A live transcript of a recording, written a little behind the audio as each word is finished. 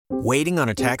Waiting on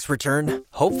a tax return?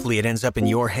 Hopefully it ends up in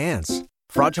your hands.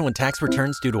 Fraudulent tax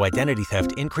returns due to identity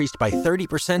theft increased by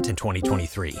 30% in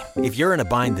 2023. If you're in a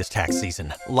bind this tax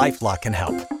season, LifeLock can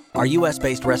help. Our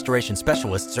U.S.-based restoration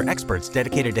specialists are experts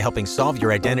dedicated to helping solve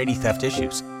your identity theft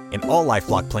issues. And all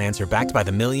LifeLock plans are backed by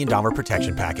the $1 Million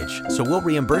Protection Package. So we'll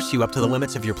reimburse you up to the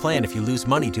limits of your plan if you lose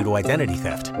money due to identity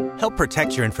theft. Help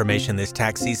protect your information this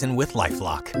tax season with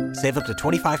LifeLock. Save up to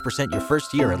 25% your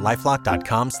first year at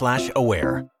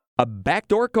LifeLock.com/aware. A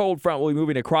backdoor cold front will be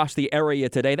moving across the area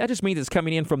today. That just means it's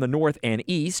coming in from the north and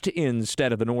east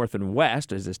instead of the north and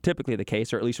west, as is typically the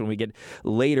case, or at least when we get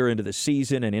later into the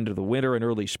season and into the winter and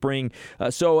early spring.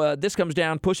 So this comes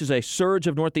down, pushes a surge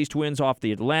of northeast winds off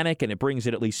the Atlantic, and it brings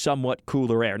in at least somewhat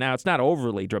cooler air. Now, it's not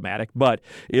overly dramatic, but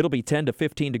it'll be 10 to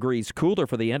 15 degrees cooler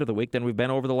for the end of the week than we've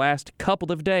been over the last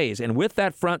couple of days. And with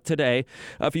that front today,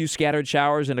 a few scattered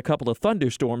showers and a couple of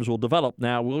thunderstorms will develop.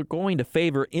 Now, we're going to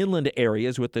favor inland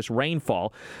areas with this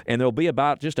rainfall, and there'll be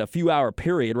about just a few hour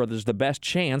period where there's the best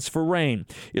chance for rain.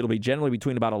 It'll be generally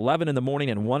between about 11 in the morning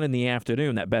and 1 in the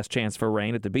afternoon, that best chance for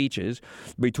rain at the beaches.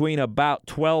 Between about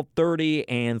 12:30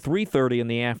 and 3:30 in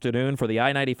the afternoon for the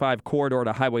I-95 corridor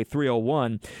to Highway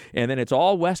 301, and then it's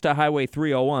all west of Highway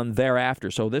 301 thereafter.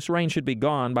 So this rain should be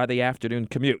gone by the afternoon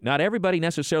commute. Not everybody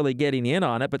necessarily getting in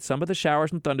on it, but some of the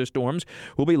showers and thunderstorms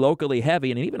will be locally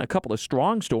heavy, and even a couple of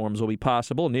strong storms will be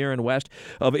possible near and west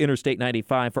of Interstate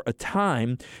 95 for a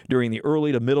time during the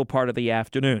early to middle part of the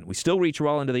afternoon. We still reach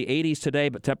well into the 80s today,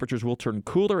 but temperatures will turn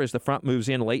cooler as the front moves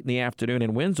in late in the afternoon,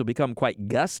 and winds will become quite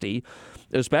gusty,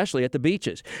 especially at the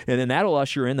beaches. And then that'll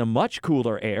usher in the much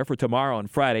cooler air for tomorrow and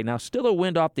Friday. Now, still a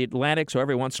wind off the Atlantic, so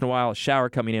every once in a while a shower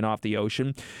coming in off the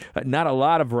ocean. Not a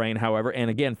lot of rain, however, and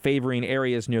again favoring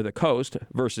areas near the coast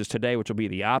versus today, which will be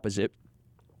the opposite.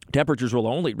 Temperatures will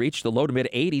only reach the low to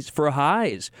mid-80s for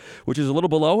highs, which is a little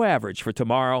below average for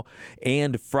tomorrow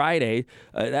and Friday.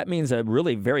 That means a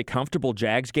really very comfortable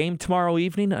Jags game tomorrow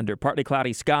evening under partly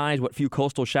cloudy skies. What few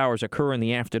coastal showers occur in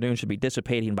the afternoon should be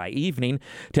dissipating by evening.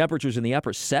 Temperatures in the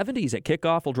upper 70s at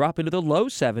kickoff will drop into the low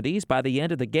 70s by the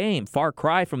end of the game. Far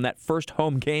cry from that first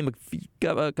home game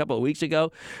a couple of weeks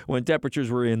ago when temperatures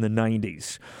were in the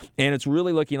 90s. And it's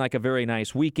really looking like a very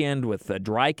nice weekend with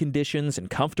dry conditions and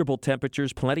comfortable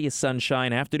temperatures, plenty of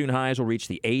sunshine. Afternoon highs will reach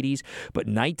the 80s, but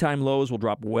nighttime lows will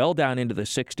drop well down into the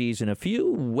 60s, and a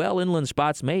few inland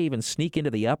spots may even sneak into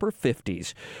the upper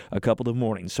 50s a couple of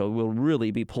mornings, so it will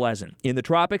really be pleasant. In the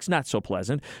tropics, not so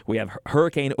pleasant. We have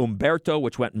Hurricane Humberto,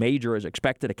 which went major as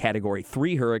expected, a Category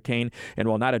 3 hurricane, and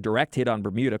while not a direct hit on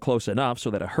Bermuda, close enough so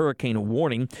that a hurricane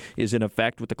warning is in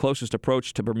effect, with the closest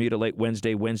approach to Bermuda late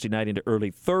Wednesday night into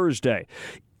early Thursday.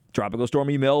 Tropical storm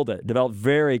Imelda developed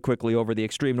very quickly over the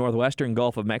extreme northwestern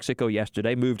Gulf of Mexico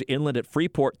yesterday, moved inland at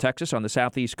Freeport, Texas on the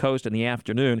southeast coast in the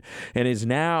afternoon, and is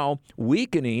now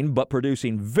weakening but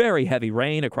producing very heavy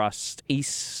rain across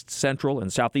east, central,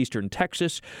 and southeastern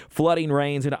Texas, flooding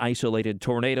rains and isolated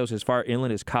tornadoes as far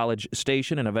inland as College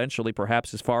Station and eventually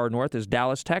perhaps as far north as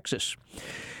Dallas, Texas.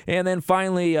 And then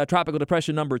finally, Tropical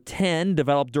Depression number 10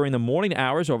 developed during the morning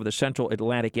hours over the central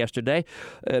Atlantic yesterday,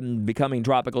 becoming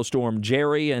Tropical Storm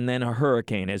Jerry and then a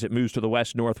hurricane as it moves to the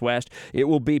west-northwest. It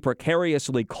will be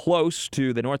precariously close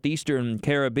to the northeastern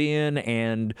Caribbean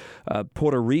and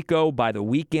Puerto Rico by the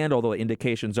weekend, although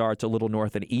indications are it's a little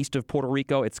north and east of Puerto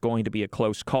Rico. It's going to be a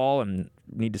close call, and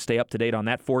need to stay up to date on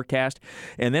that forecast.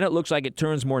 And then it looks like it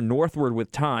turns more northward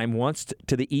with time, once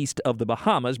to the east of the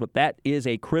Bahamas, but that is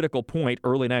a critical point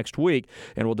early next week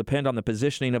and will depend on the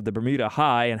positioning of the Bermuda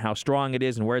High and how strong it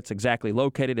is and where it's exactly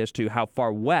located as to how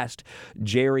far west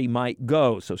Jerry might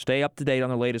go. So stay up to date on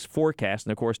the latest forecast.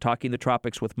 And, of course, talking the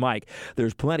tropics with Mike.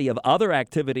 There's plenty of other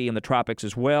activity in the tropics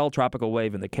as well. Tropical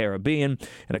wave in the Caribbean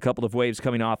and a couple of waves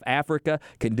coming off Africa.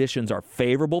 Conditions are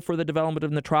favorable for the development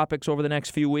in the tropics over the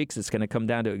next few weeks. It's going to come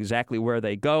down to exactly where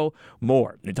they go.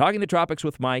 More. And talking the tropics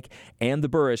with Mike and the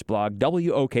Burrish blog,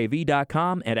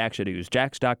 WOKV.com and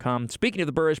ActionNewsJax.com. Speaking of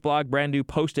the Burrish blog, brand new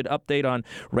posted update on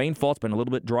rainfall. It's been a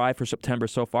little bit dry for September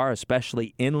so far,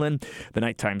 especially inland. The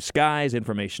nighttime skies,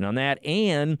 information on that,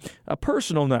 and a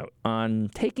personal note on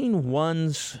taking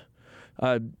one's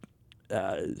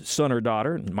son or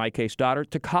daughter, in my case daughter,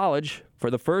 to college for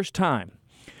the first time.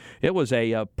 It was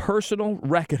a personal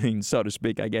reckoning, so to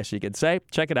speak, I guess you could say.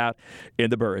 Check it out in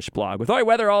the Burrish blog. With all your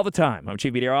weather all the time, I'm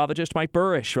Chief Meteorologist Mike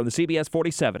Burrish from the CBS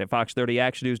 47 at Fox 30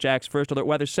 Action News Jack's First Alert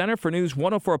Weather Center for News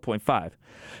 104.5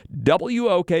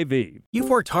 WOKV. You've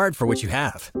worked hard for what you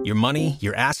have. Your money,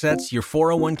 your assets, your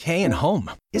 401k, and home.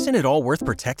 Isn't it all worth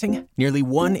protecting? Nearly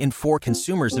 1 in 4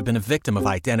 consumers have been a victim of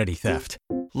identity theft.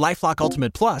 LifeLock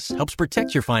Ultimate Plus helps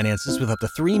protect your finances with up to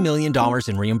 $3 million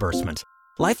in reimbursement.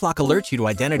 LifeLock alerts you to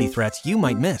identity threats you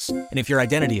might miss. And if your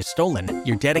identity is stolen,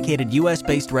 your dedicated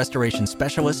U.S.-based restoration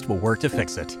specialist will work to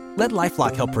fix it. Let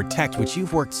LifeLock help protect what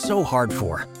you've worked so hard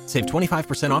for. Save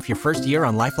 25% off your first year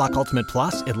on LifeLock Ultimate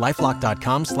Plus at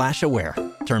LifeLock.com/aware.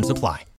 Terms apply.